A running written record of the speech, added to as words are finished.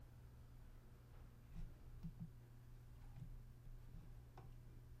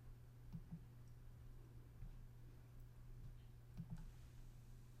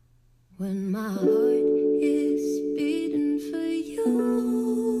When my heart is beating for you,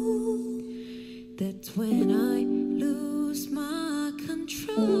 that's when I lose my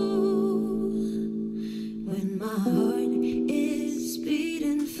control. When my heart is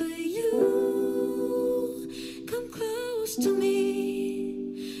beating for you, come close to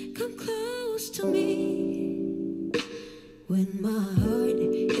me, come close to me. When my heart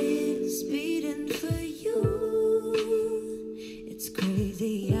is beating for you, it's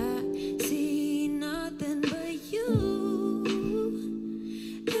crazy, I see nothing but you.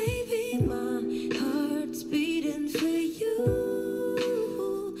 Baby, my heart's beating for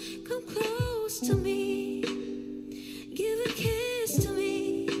you. Come close to me, give a kiss to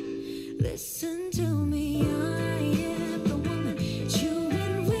me, listen to me. I am the woman that you've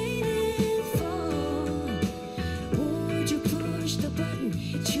been waiting for. Would you push the button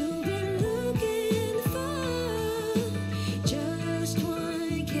that you've been looking for? Just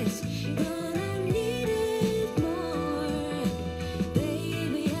one kiss, gonna need it more.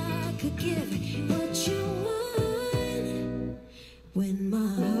 Baby, I could give what you want. When my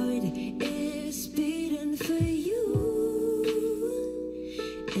heart is beating for you,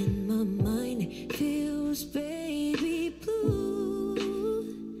 and my mind feels baby blue.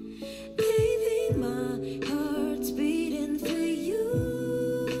 Baby, my heart's beating for you.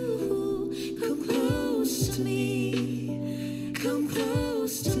 Come close to me, come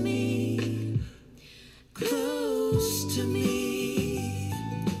close to me, close to me.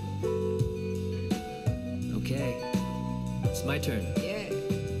 오케이, it's my turn. 예.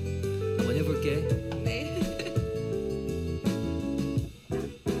 한번 해볼게. 네.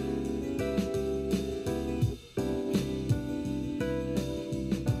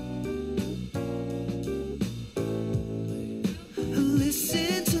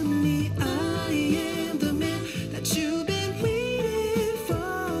 Listen to me, I am the man that you've been waiting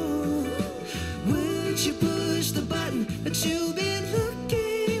for. Would you push the button that you've been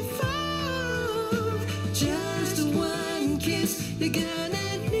looking for? Just one kiss, you're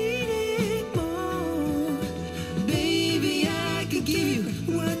gonna need it more. Baby, I could give you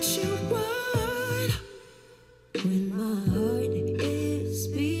what you want. When my heart is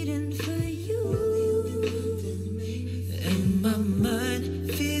beating for you, and my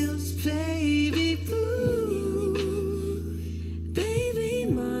mind feels baby blue. Baby,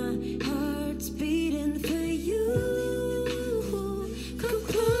 my heart's beating for you. Come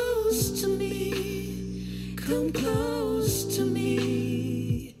close to me, come close to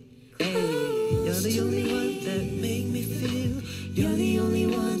me. Hey, you're the only one that make me feel. You're the only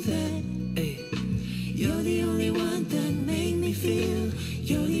one that. Hey, You're the only one that make me feel.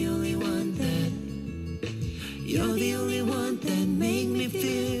 You're the only one that. You're the only one that make me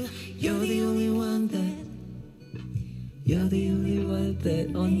feel. You're the only one that. you're the only one that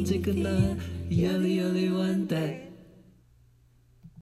언제까나 You're the only one that